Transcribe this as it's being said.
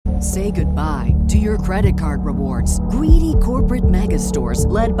Say goodbye to your credit card rewards. Greedy corporate mega stores,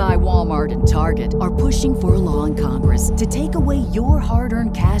 led by Walmart and Target, are pushing for a law in Congress to take away your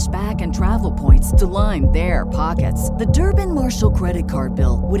hard-earned cash back and travel points to line their pockets. The Durbin-Marshall credit card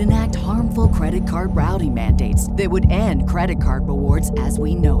bill would enact harmful credit card routing mandates that would end credit card rewards as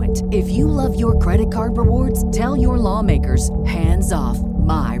we know it. If you love your credit card rewards, tell your lawmakers, hands off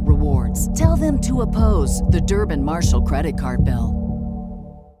my rewards. Tell them to oppose the Durbin-Marshall credit card bill.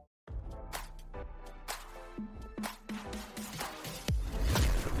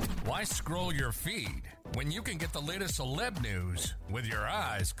 Why scroll your feed when you can get the latest celeb news with your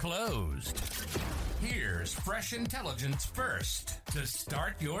eyes closed? Here's fresh intelligence first to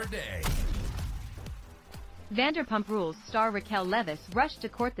start your day. Vanderpump Rules star Raquel Leviss rushed to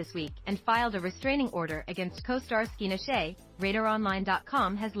court this week and filed a restraining order against co-star Scheana Shay,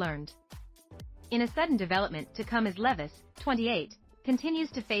 RadarOnline.com has learned. In a sudden development to come as Leviss, 28, continues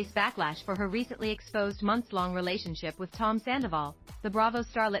to face backlash for her recently exposed months-long relationship with Tom Sandoval, the Bravo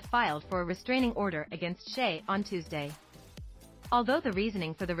starlet filed for a restraining order against Shay on Tuesday. Although the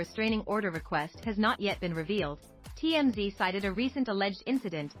reasoning for the restraining order request has not yet been revealed, TMZ cited a recent alleged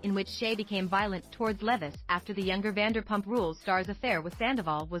incident in which Shay became violent towards Leviss after the younger Vanderpump Rules star's affair with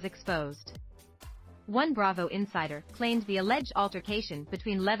Sandoval was exposed. One Bravo insider claimed the alleged altercation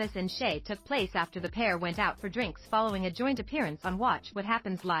between Leviss and Shay took place after the pair went out for drinks following a joint appearance on Watch What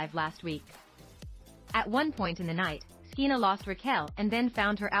Happens Live last week. At one point in the night, Scheana lost Raquel and then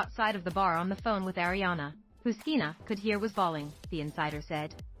found her outside of the bar on the phone with Ariana, who Scheana could hear was bawling, the insider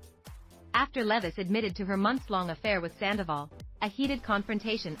said. After Leviss admitted to her months-long affair with Sandoval, a heated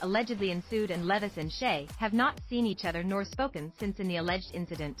confrontation allegedly ensued and Leviss and Shay have not seen each other nor spoken since in the alleged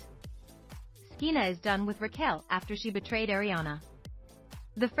incident. Scheana is done with Raquel after she betrayed Ariana.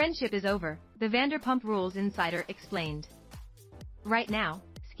 The friendship is over, the Vanderpump Rules insider explained. Right now,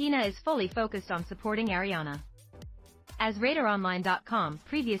 Scheana is fully focused on supporting Ariana. As RadarOnline.com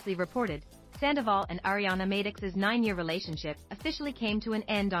previously reported, Sandoval and Ariana Madix's 9-year relationship officially came to an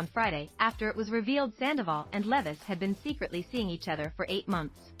end on Friday after it was revealed Sandoval and Leviss had been secretly seeing each other for 8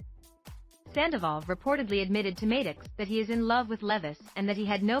 months. Sandoval reportedly admitted to Madix that he is in love with Leviss and that he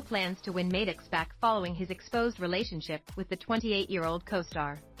had no plans to win Madix back following his exposed relationship with the 28-year-old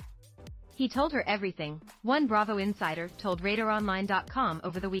co-star. He told her everything, one Bravo insider told RadarOnline.com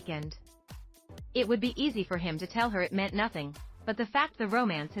over the weekend. It would be easy for him to tell her it meant nothing, but the fact the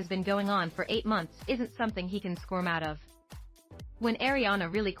romance has been going on for 8 months isn't something he can squirm out of. When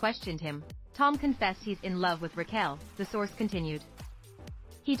Ariana really questioned him, Tom confessed he's in love with Raquel, the source continued.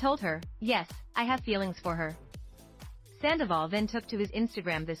 He told her, "Yes, I have feelings for her." Sandoval then took to his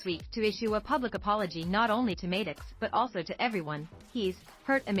Instagram this week to issue a public apology not only to Madix but also to everyone he's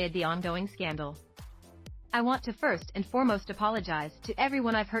hurt amid the ongoing scandal. "I want to first and foremost apologize to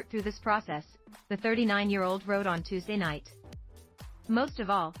everyone I've hurt through this process," the 39-year-old wrote on Tuesday night. "Most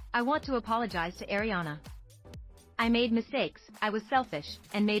of all, I want to apologize to Ariana. I made mistakes, I was selfish,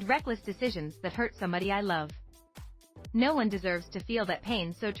 and made reckless decisions that hurt somebody I love. No one deserves to feel that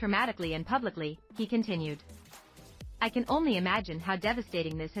pain so traumatically and publicly," he continued. "I can only imagine how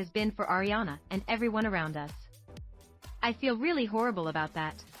devastating this has been for Ariana and everyone around us. I feel really horrible about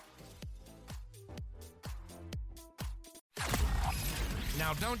that."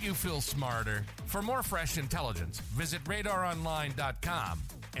 Now don't you feel smarter? For more fresh intelligence, visit RadarOnline.com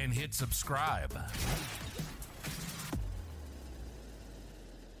and hit subscribe.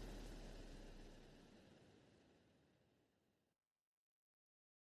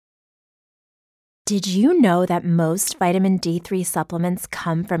 Did you know that most vitamin D3 supplements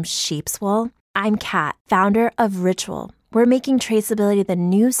come from sheep's wool? I'm Kat, founder of Ritual. We're making traceability the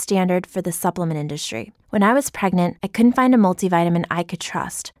new standard for the supplement industry. When I was pregnant, I couldn't find a multivitamin I could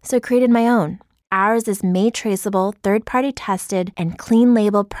trust, so I created my own. Ours is made traceable, third-party tested, and clean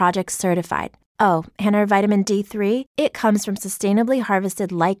label project certified. Oh, and our vitamin D3? It comes from sustainably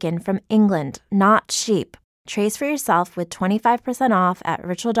harvested lichen from England, not sheep. Trace for yourself with 25% off at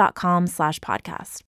ritual.com/podcast.